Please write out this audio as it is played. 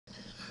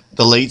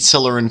The late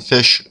Silurian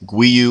fish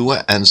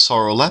Guiu and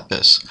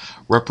Saurolepis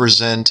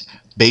represent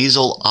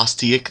basal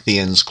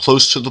osteichthyans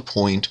close to the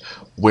point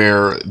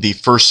where the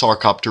first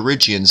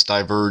Sarcopterygians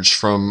diverged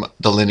from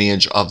the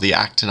lineage of the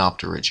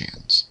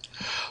Actinopterygians.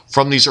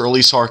 From these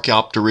early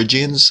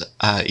Sarcopterygians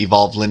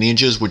evolved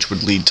lineages which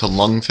would lead to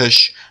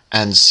lungfish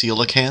and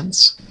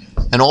coelacanths,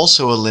 and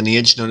also a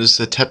lineage known as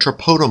the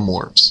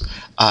tetrapodomorphs,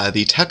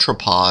 the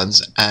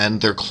tetrapods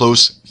and their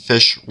close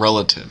fish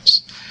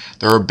relatives.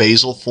 There are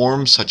basal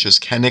forms such as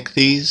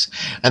canichthyes,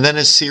 and then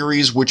a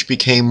series which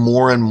became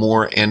more and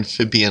more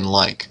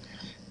amphibian-like.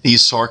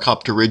 These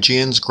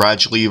Sarcopterygians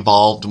gradually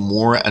evolved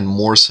more and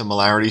more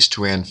similarities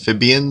to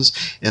amphibians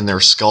in their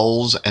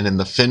skulls and in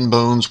the fin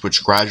bones,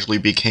 which gradually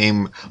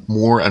became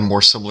more and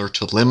more similar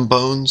to limb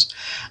bones,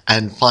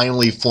 and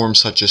finally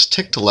forms such as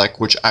Tiktaalik,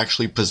 which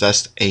actually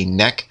possessed a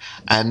neck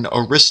and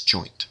a wrist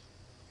joint.